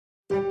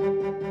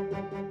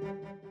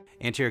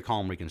Anterior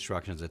column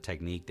reconstruction is a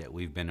technique that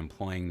we've been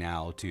employing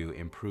now to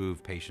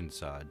improve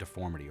patients'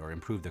 deformity or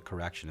improve the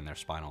correction in their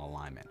spinal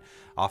alignment.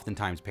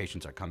 Oftentimes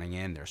patients are coming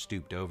in, they're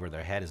stooped over,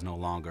 their head is no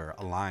longer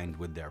aligned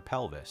with their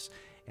pelvis.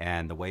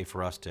 And the way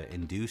for us to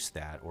induce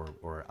that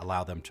or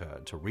allow them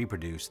to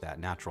reproduce that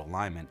natural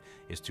alignment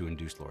is to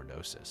induce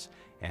lordosis.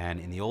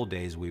 And in the old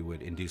days, we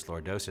would induce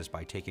lordosis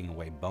by taking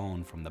away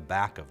bone from the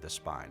back of the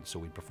spine. So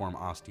we'd perform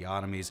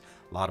osteotomies,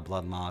 a lot of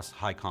blood loss,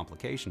 high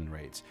complication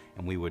rates,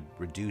 and we would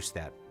reduce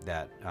that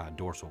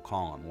dorsal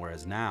column.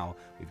 Whereas now,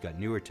 we've got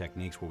newer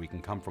techniques where we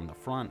can come from the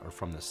front or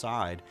from the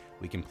side,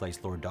 we can place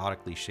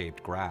lordotically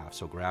shaped grafts,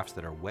 so grafts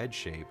that are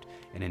wedge-shaped,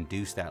 and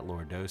induce that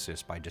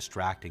lordosis by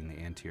distracting the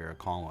anterior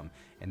column.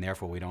 And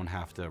therefore, we don't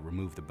have to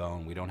remove the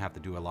bone. We don't have to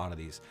do a lot of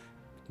these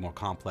more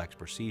complex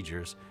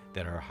procedures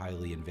that are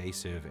highly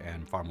invasive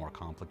and far more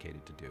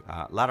complicated to do.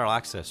 Lateral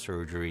access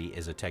surgery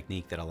is a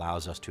technique that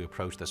allows us to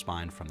approach the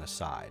spine from the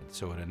side.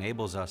 So it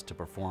enables us to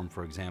perform,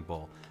 for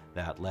example,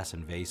 that less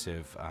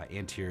invasive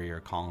anterior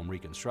column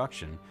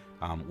reconstruction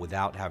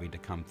without having to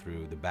come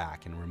through the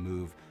back and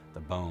remove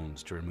the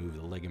bones, to remove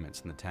the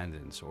ligaments and the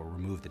tendons, or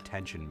remove the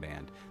tension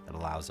band that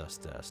allows us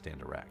to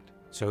stand erect.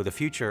 So the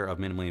future of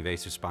minimally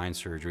invasive spine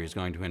surgery is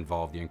going to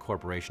involve the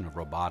incorporation of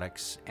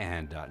robotics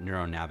and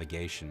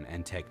neuronavigation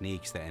and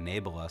techniques that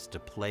enable us to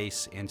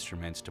place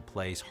instruments, to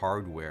place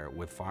hardware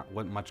with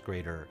much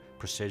greater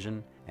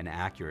precision and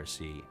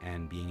accuracy,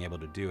 and being able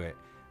to do it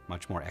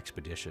much more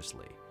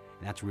expeditiously.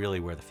 And that's really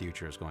where the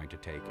future is going to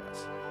take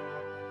us.